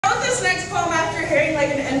next poem after hearing like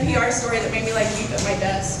an NPR story that made me like weep at my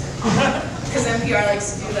desk. Because NPR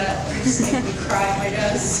likes to do that. They just make me cry at my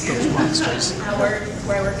desk. At work,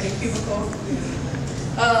 where I work in a cubicle.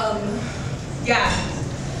 Yeah.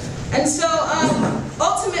 And so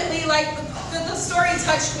ultimately, like the story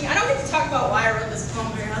touched me. I don't get to talk about why I wrote this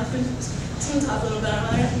poem very often. So I'm gonna talk a little bit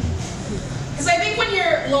about it. Because I think when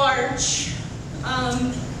you're large,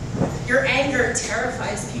 your anger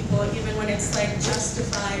terrifies people, even when it's like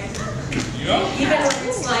justified. Yep. Even when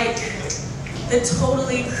it's like the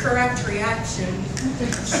totally correct reaction.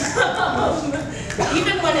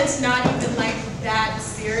 Even when it's not even like that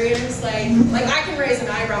serious. Like I can raise an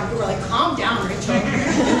eyebrow and people are like, calm down, Rachel.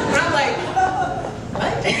 And I'm like,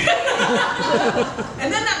 what?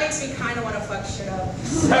 And then that makes me kind of want to fuck shit up.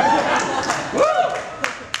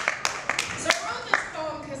 So I wrote this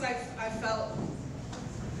poem because I felt,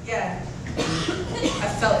 yeah, I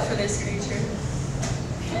felt for this creature.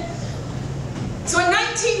 So in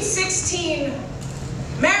 1916,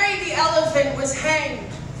 Mary the elephant was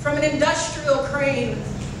hanged from an industrial crane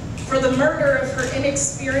for the murder of her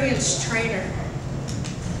inexperienced trainer.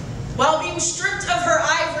 While being stripped of her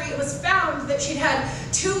ivory, it was found that she'd had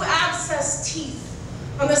 2 abscessed teeth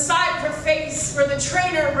on the side of her face where the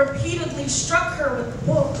trainer repeatedly struck her with the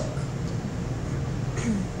bullhook.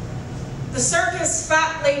 The circus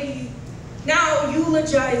fat lady now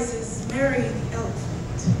eulogizes Mary the elephant.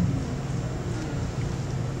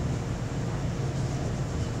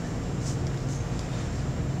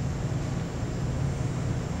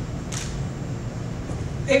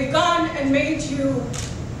 They've gone and made you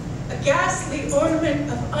a ghastly ornament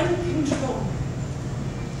of uncontrol.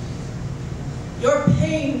 Your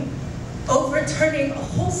pain overturning a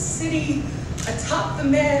whole city atop the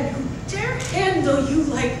man who dare handle you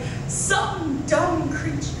like some dumb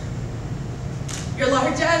creature. Your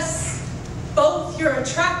largesse, both your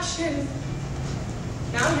attraction,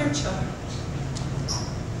 now your charm.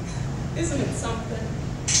 Isn't it something?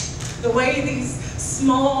 The way these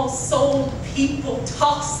small-souled people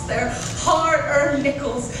toss their hard-earned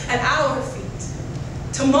nickels at our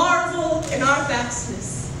feet, to marvel in our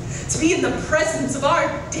vastness, to be in the presence of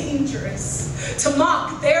our dangerous, to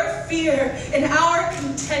mock their fear in our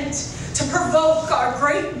content, to provoke our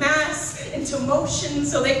great mass into motion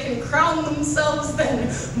so they can crown themselves then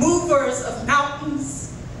movers of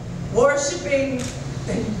mountains, worshiping,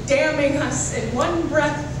 then damning us in one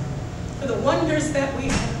breath for the wonders that we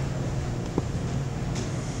have.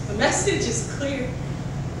 The message is clear.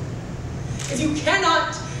 If you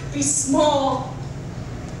cannot be small,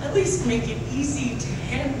 at least make it easy to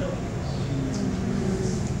handle.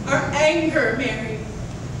 Our anger, Mary,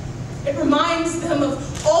 it reminds them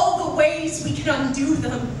of all the ways we can undo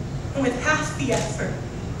them, and with half the effort.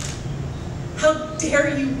 How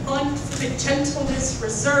dare you want for the gentleness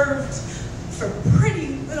reserved for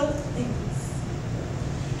pretty little things?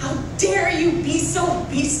 How dare you be so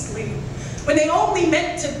beastly when they only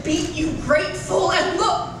meant to beat you grateful? And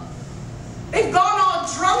look, they've gone all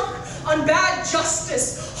drunk on bad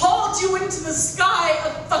justice, hauled you into the sky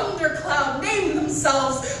of thundercloud, named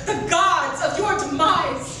themselves the gods of your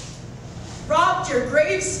demise, robbed your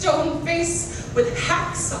gravestone face with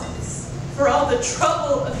hacksaws for all the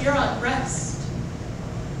trouble of your unrest.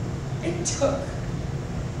 It took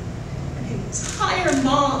an entire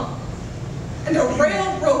mob and a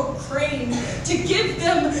railroad crane to give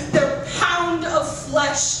them their pound of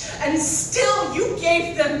flesh, and still you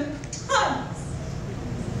gave them tons.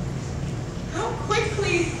 How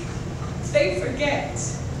quickly they forget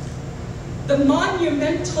the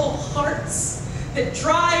monumental hearts that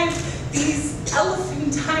drive these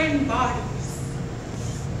elephantine bodies.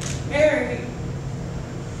 Mary,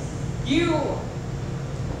 you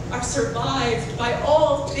are survived by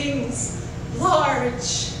all things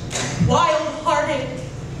large, wild-hearted,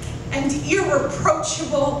 and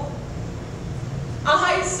irreproachable.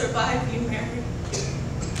 I survive you, Mary.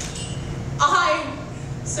 I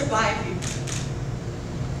survive you.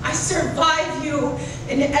 I survive you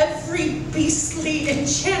in every beastly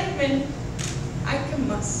enchantment I can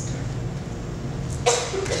muster.